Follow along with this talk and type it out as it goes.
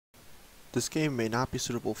This game may not be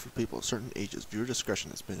suitable for people of certain ages. Viewer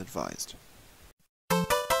discretion has been advised.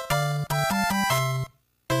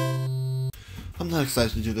 I'm not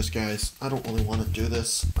excited to do this, guys. I don't really want to do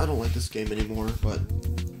this. I don't like this game anymore, but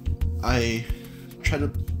I try to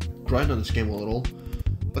grind on this game a little.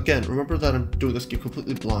 Again, remember that I'm doing this game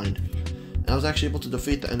completely blind. And I was actually able to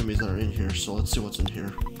defeat the enemies that are in here, so let's see what's in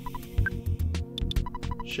here.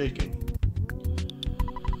 Shaking.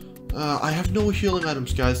 I have no healing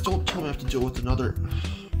items, guys. Don't tell me I have to deal with another...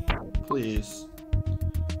 Please.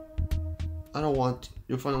 I don't want...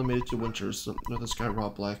 You finally made it to Winters. Another Sky Raw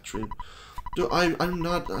Black Tree. Dude, I don't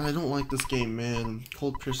like this game, man.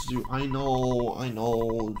 Cold pierces you. I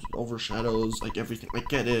know. Overshadows, like everything. I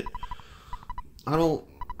get it. I don't...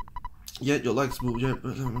 Yet your legs move, yet...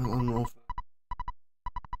 I don't know.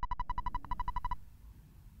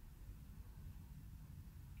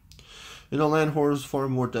 In a land, horror is far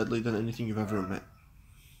more deadly than anything you've ever met.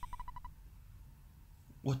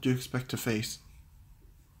 What do you expect to face?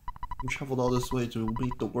 You traveled all this way to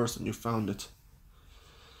meet the worst and you found it.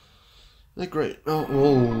 Great.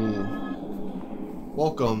 Oh.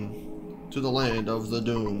 Welcome to the land of the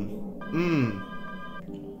doom.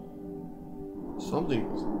 Something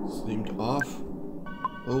seemed off.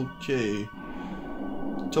 Okay.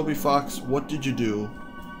 Toby Fox, what did you do?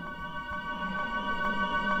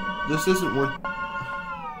 This isn't one.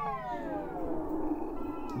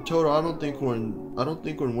 Toto, I don't think we're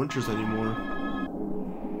in Winters anymore.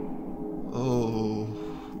 Oh,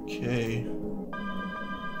 okay.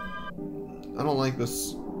 I don't like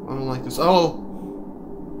this. Oh!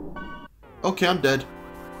 Okay, I'm dead.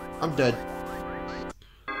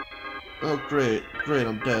 Oh, great,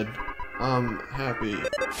 I'm dead. I'm happy.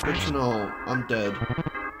 Good to know, I'm dead.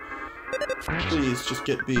 Please, just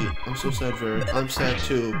get beat. I'm so sad, Vera. I'm sad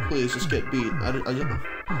too. Please, just get beat.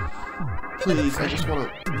 Please, I just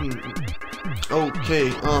wanna... Okay,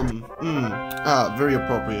 very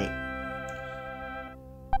appropriate.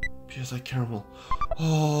 PSI Caramel.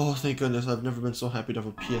 Oh, thank goodness, I've never been so happy to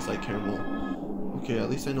have a PSI Caramel. Okay, at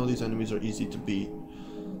least I know these enemies are easy to beat.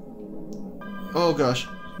 Oh gosh,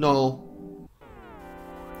 no.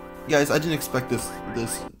 Guys, I didn't expect this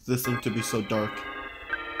thing to be so dark.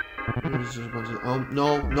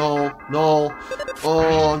 No.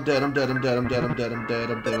 Oh, I'm dead.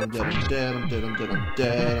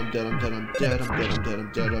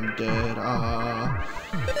 Ah.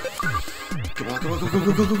 Come on.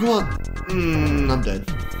 I'm dead.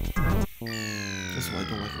 That's what I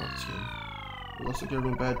don't like about this game. It looks like you're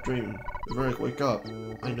having a bad dream. Varric, wake up.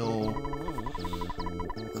 I know.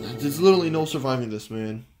 There's literally no surviving this,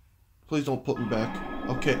 man. Please don't put me back.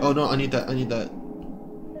 Okay. Oh no, I need that.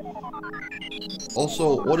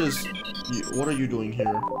 Also, what are you doing here?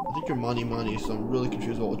 I think you're Mani, so I'm really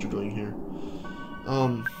confused about what you're doing here.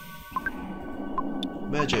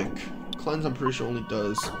 Magic. Cleanse, I'm pretty sure only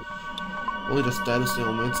does status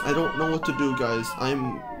ailments. I don't know what to do, guys.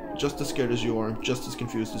 I'm just as scared as you are. I'm just as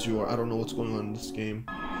confused as you are. I don't know what's going on in this game.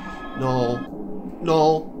 No.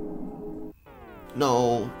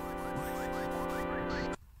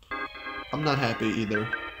 I'm not happy either.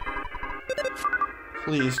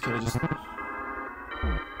 Please, can I just...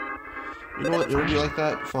 You know what? You already like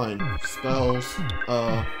that? Fine. Spells.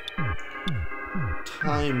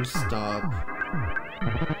 Time stop.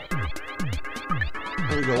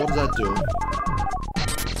 There we go. What does that do?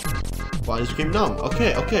 Bodies became numb.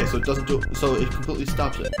 Okay. So it doesn't do. So it completely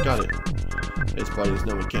stops it. Got it. Its body is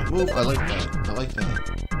numb. It can't move. I like that.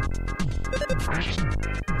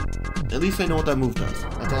 At least I know what that move does.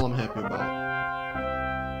 That's all I'm happy about.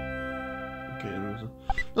 Okay.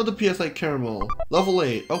 Another PSI Caramel. Level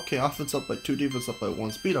 8. Okay, offense up by 2, defense up by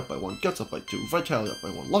 1, speed up by 1, guts up by 2, vitality up by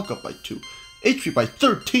 1, luck up by 2, HP by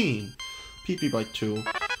 13, PP by 2,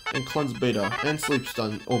 and cleanse beta, and sleep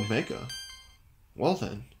stun omega. Well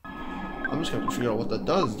then. I'm just gonna have to figure out what that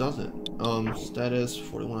does, doesn't it? Status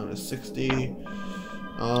 41 out of 60. You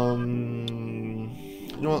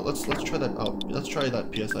know what, let's try that out. Let's try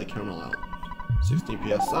that PSI Caramel out. 16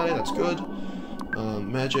 PSI, that's good.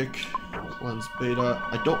 Magic. Cleanse beta.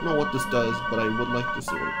 I don't know what this does, but I would like to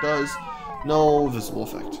see what it does. No visible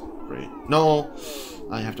effect. Great. No.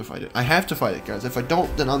 I have to fight it. Guys. If I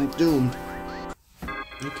don't, then I'm doomed.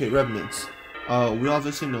 Okay, Revenants. We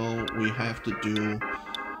obviously know we have to do...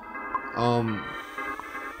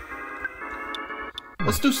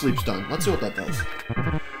 Let's do Sleep Stun. Let's see what that does.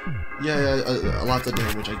 Yeah, lots of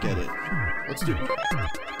damage. I get it. Let's do...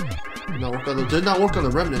 Did not work on the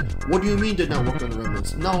Remnant. What do you mean did not work on the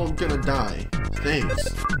Remnants? No, I'm gonna die.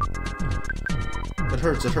 Thanks. It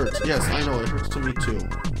hurts. Yes, I know, it hurts to me too.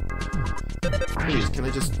 Please, can I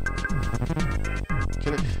just...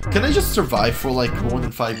 Can I just survive for like more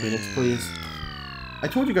than 5 minutes, please? I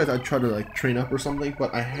told you guys I'd try to like train up or something,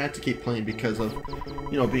 but I had to keep playing because of,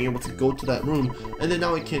 you know, being able to go to that room, and then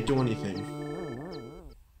now I can't do anything.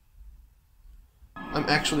 I'm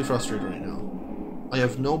actually frustrated right now. I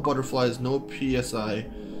have no butterflies, no PSI.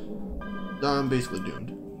 I'm basically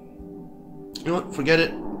doomed. You know what? Forget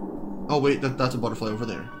it. Oh wait, that's a butterfly over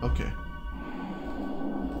there. Okay.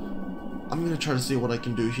 I'm gonna try to see what I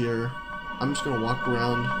can do here. I'm just gonna walk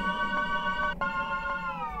around.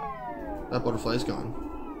 That butterfly is gone.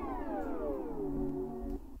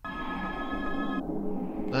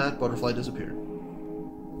 That butterfly disappeared.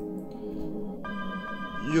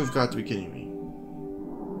 You've got to be kidding me.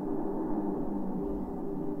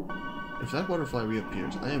 If that butterfly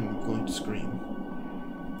reappears, I am going to scream.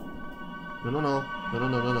 No, no, no. No, no,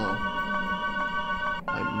 no, no, no.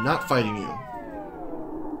 I'm not fighting you.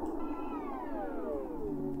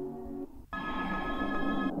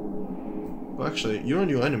 Well, actually, you're a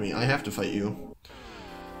new enemy. I have to fight you.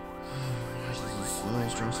 This is so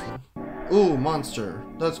stressful. Ooh, monster.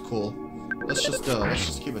 That's cool. Let's just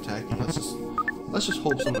keep attacking. Let's just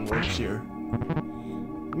hope something works here.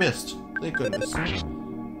 Missed. Thank goodness.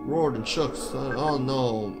 Roared and shook. Oh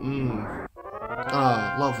no.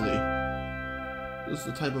 Ah, lovely. This is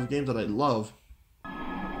the type of game that I love.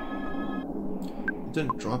 It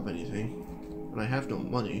didn't drop anything, and I have no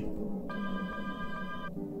money.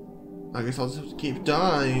 I guess I'll just have to keep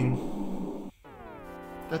dying.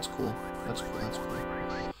 That's cool. That's cool. That's cool.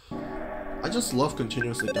 I just love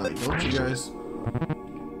continuously dying, don't you guys?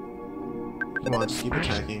 Come on, just keep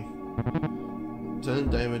attacking. 10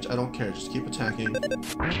 damage, I don't care, just keep attacking.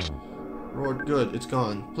 Roared, good, it's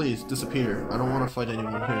gone. Please, disappear. I don't want to fight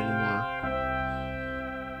anyone here anymore.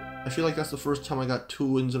 I feel like that's the first time I got 2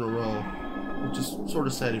 wins in a row. Which is sort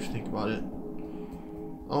of sad if you think about it.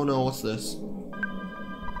 Oh no, what's this?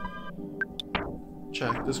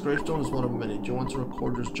 Check, this gravestone is one of many. Do you want to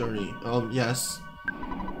record your journey? Yes.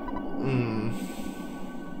 I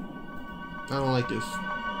don't like this.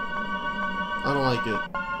 I don't like it.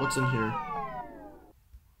 What's in here?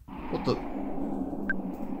 What the?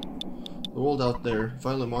 The world out there.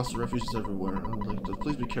 Violent monster refuges everywhere. I don't like this.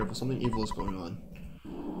 Please be careful. Something evil is going on.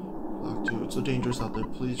 Lock 2. It's so dangerous out there.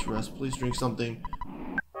 Please rest. Please drink something.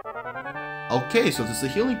 Okay, so this is a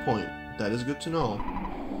healing point. That is good to know.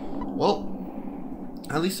 Well,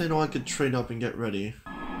 at least I know I could train up and get ready.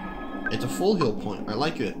 It's a full heal point. I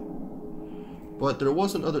like it. But there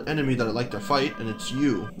was another enemy that I'd like to fight, and it's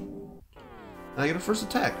you. And I get a first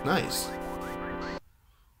attack. Nice.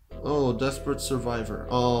 Oh, desperate survivor.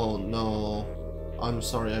 Oh no. I'm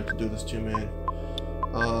sorry I have to do this to you, man.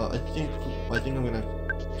 I think I'm gonna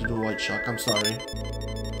have to do a white shock. I'm sorry.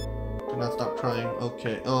 Cannot stop crying.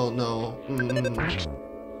 Okay. Oh no.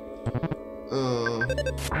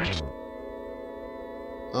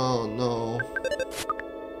 Oh no.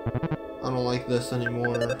 I don't like this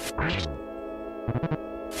anymore.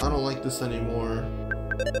 I don't like this anymore.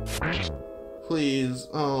 Please.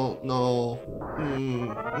 Oh no.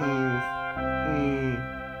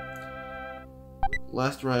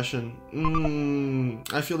 Last ration.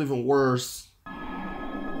 I feel even worse.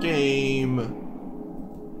 Game.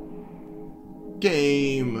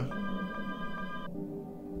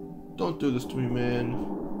 Don't do this to me, man.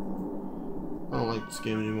 I don't like this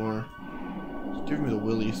game anymore. Just give me the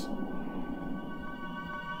willies.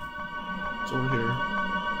 It's over here.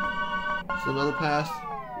 Is there another path?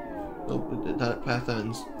 Nope, that path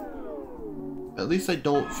ends. At least I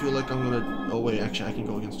don't feel like I'm gonna... Oh wait, actually I can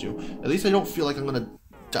go against you. At least I don't feel like I'm gonna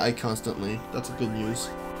die constantly. That's a good news.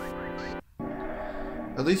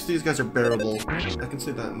 At least these guys are bearable. I can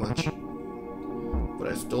say that much. But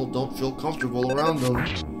I still don't feel comfortable around them.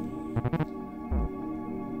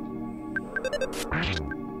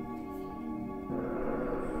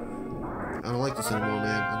 I don't like this anymore,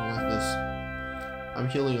 man. I don't like this. I'm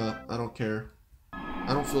healing up. I don't care.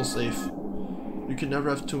 I don't feel safe. You can never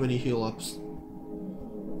have too many heal ups.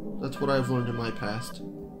 That's what I've learned in my past.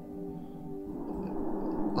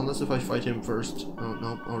 Unless if I fight him first. Oh,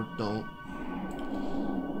 no, or don't.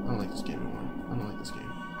 I don't like this game anymore. I don't like this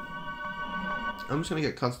game. I'm just gonna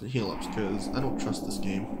get constant heal ups because I don't trust this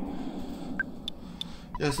game.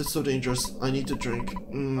 Yes, it's so dangerous. I need to drink.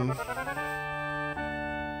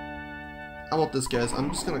 How about this, guys?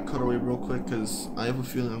 I'm just gonna cut away real quick because I have a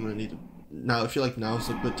feeling I'm gonna need to... Now, I feel like now is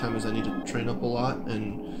a good time as I need to train up a lot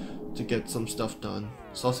and to get some stuff done.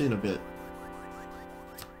 So I'll see you in a bit.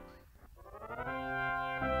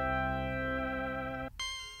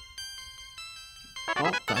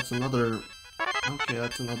 Oh, that's another... Okay,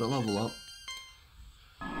 that's another level up.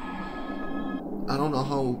 I don't know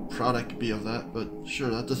how proud I could be of that, but sure,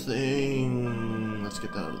 that's a thing. Let's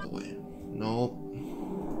get that out of the way. Nope.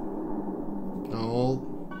 No.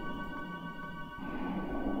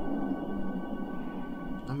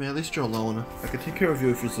 I mean, at least you're alone. I could take care of you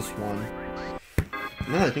if you're just one.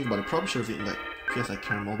 Now that I think about it, I probably should have eaten that PSI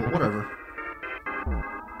caramel, but whatever.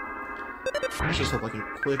 Let's just hope I can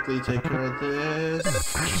quickly take care of this.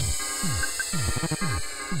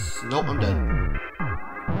 Nope, I'm dead.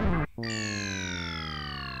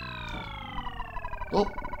 Oh,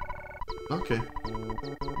 okay.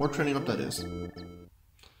 More training up, that is.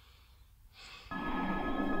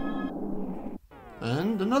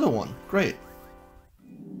 And another one. Great.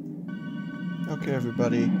 Okay,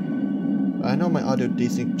 everybody. I know my audio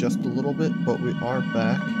desynced just a little bit, but we are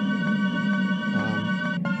back.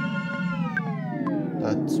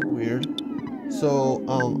 That's weird. So,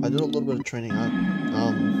 I did a little bit of training up.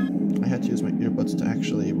 I had to use my earbuds to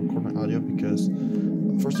actually record my audio because,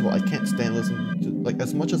 first of all, I can't stand listening to, like,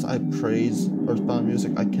 as much as I praise Earthbound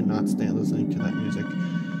music, I cannot stand listening to that music.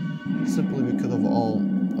 Simply because of all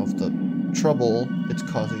of the trouble it's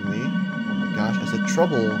causing me. Oh my gosh, I said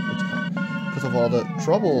trouble. Because of all the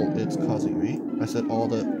trouble it's causing me. I said all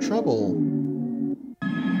the trouble.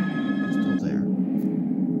 It's still there.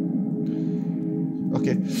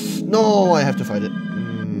 Okay. No, I have to fight it.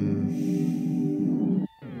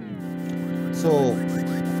 So,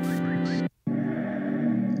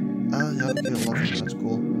 yeah, okay, that's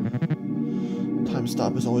cool. Time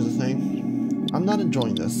stop is always a thing. I'm not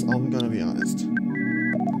enjoying this, I'm gonna be honest.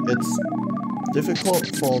 It's difficult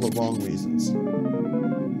for all the wrong reasons.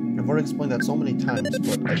 I've already explained that so many times,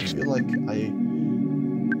 but I feel like a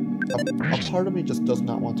part of me just does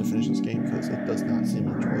not want to finish this game because it does not seem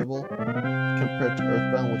enjoyable compared to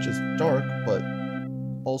Earthbound, which is dark, but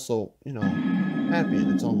also, you know, happy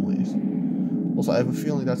in its own ways. Also, I have a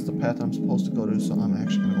feeling that's the path I'm supposed to go to, so I'm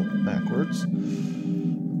actually gonna go backwards.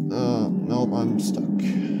 Nope, I'm stuck.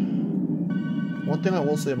 One thing I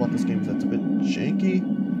will say about this game is that it's a bit janky.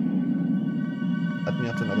 I think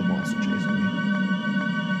that's another monster chasing me.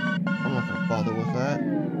 I'm not gonna bother with that.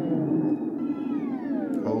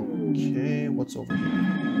 Okay, what's over here?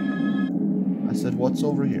 I said, what's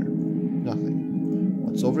over here? Nothing.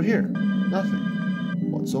 What's over here? Nothing.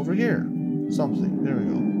 What's over here? Something. There we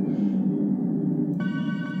go.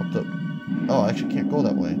 What the? Oh, I actually can't go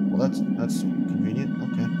that way. Well, that's convenient.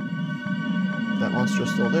 Okay. That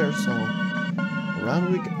monster's still there, so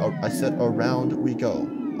around we go. Oh, I said around we go.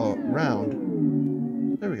 Around.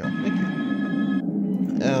 There we go. Thank you.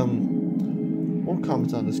 More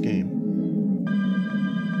comments on this game.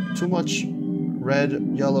 Too much red,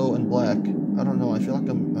 yellow, and black. I don't know. I feel like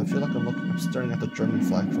I'm staring at the German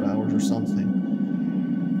flag for hours or something.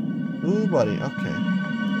 Ooh, buddy. Okay.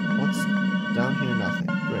 What's down here? Nothing.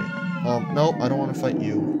 Great. No, I don't want to fight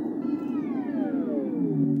you.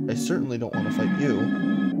 I certainly don't want to fight you.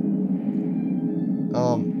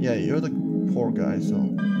 Yeah, you're the poor guy, so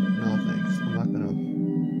no thanks. I'm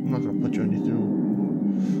not gonna put you anything.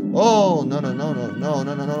 Oh, no. I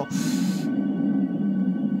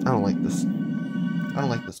don't like this. I don't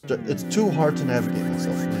like this. It's too hard to navigate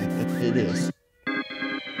myself, man. It is.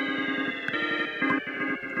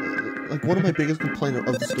 Like, one of my biggest complaints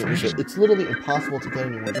of this game is that it's literally impossible to get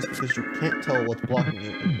anywhere just because you can't tell what's blocking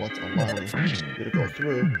you and what's allowing you to go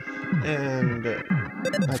through. And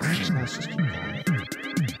let's just keep going.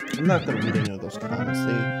 I'm not going to read any of those comments.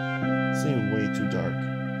 They seem way too dark.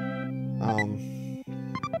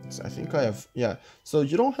 So I think I have, yeah. So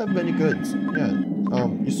you don't have many goods. Yeah.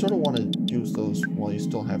 You sort of want to use those while you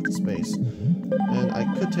still have the space. And I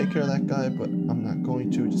could take care of that guy, but I'm not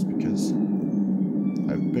going to just because I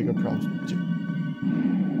have bigger problems to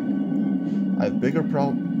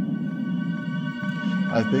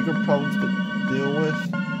deal with.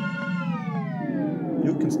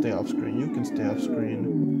 You can stay off screen. You can stay off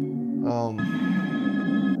screen.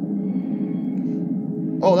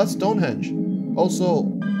 Oh, that's Stonehenge.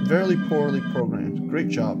 Also, very poorly programmed. Great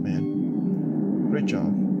job, man. Great job.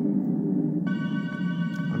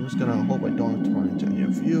 I'm just gonna hope I don't have to run into any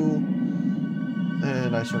of you.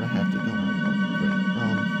 And I sort of have to, don't I?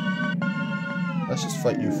 Okay, great. Let's just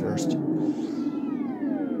fight you first.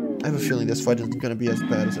 I have a feeling this fight isn't gonna be as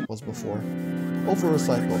bad as it was before. Over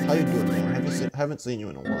Recycle, how you doing, man? I haven't seen you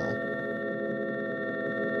in a while.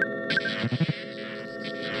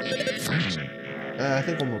 I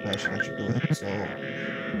think one more passion I should do it, so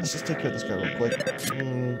let's just take care of this guy real quick.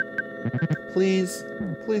 Please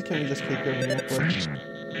can we just take care of him real quick?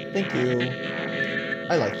 Thank you.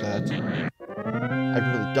 I like that. I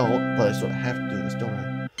really don't, but I sort of have to do this, don't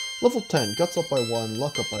I? Level 10, Guts up by 1,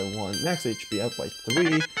 Luck up by 1, Max HP up by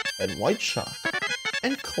 3, and White Shock.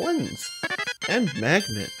 And cleanse. And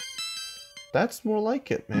magnet. That's more like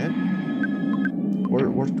it, man. We're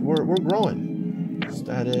growing.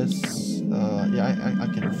 Status. Yeah, I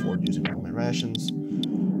can afford using all my rations.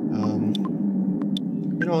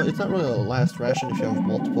 You know, it's not really a last ration if you have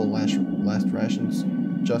multiple last rations.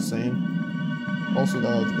 Just saying. Also, the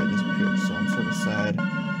other guy disappeared, so I'm sort of sad.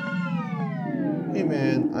 Hey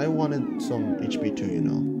man, I wanted some HP too, you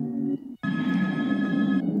know.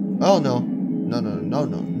 Oh no.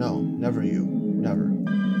 No. Never you. Never.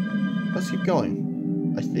 Let's keep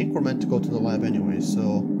going. I think we're meant to go to the lab anyway,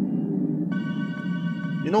 so...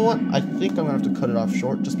 You know what? I think I'm gonna have to cut it off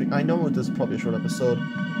short, just because I know this is probably a short episode,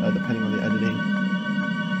 depending on the editing.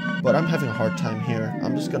 But I'm having a hard time here.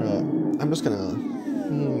 I'm just gonna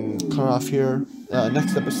cut off here.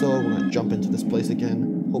 Next episode, we're gonna jump into this place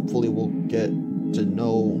again. Hopefully we'll get to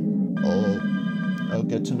know... I'll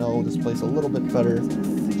get to know this place a little bit better.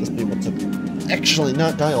 Just be able to actually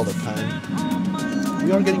not die all the time.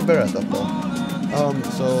 We are getting better at that though.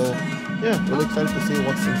 So yeah, really excited to see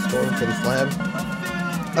what's in store for this lab.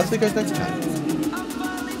 I'll see you guys next time.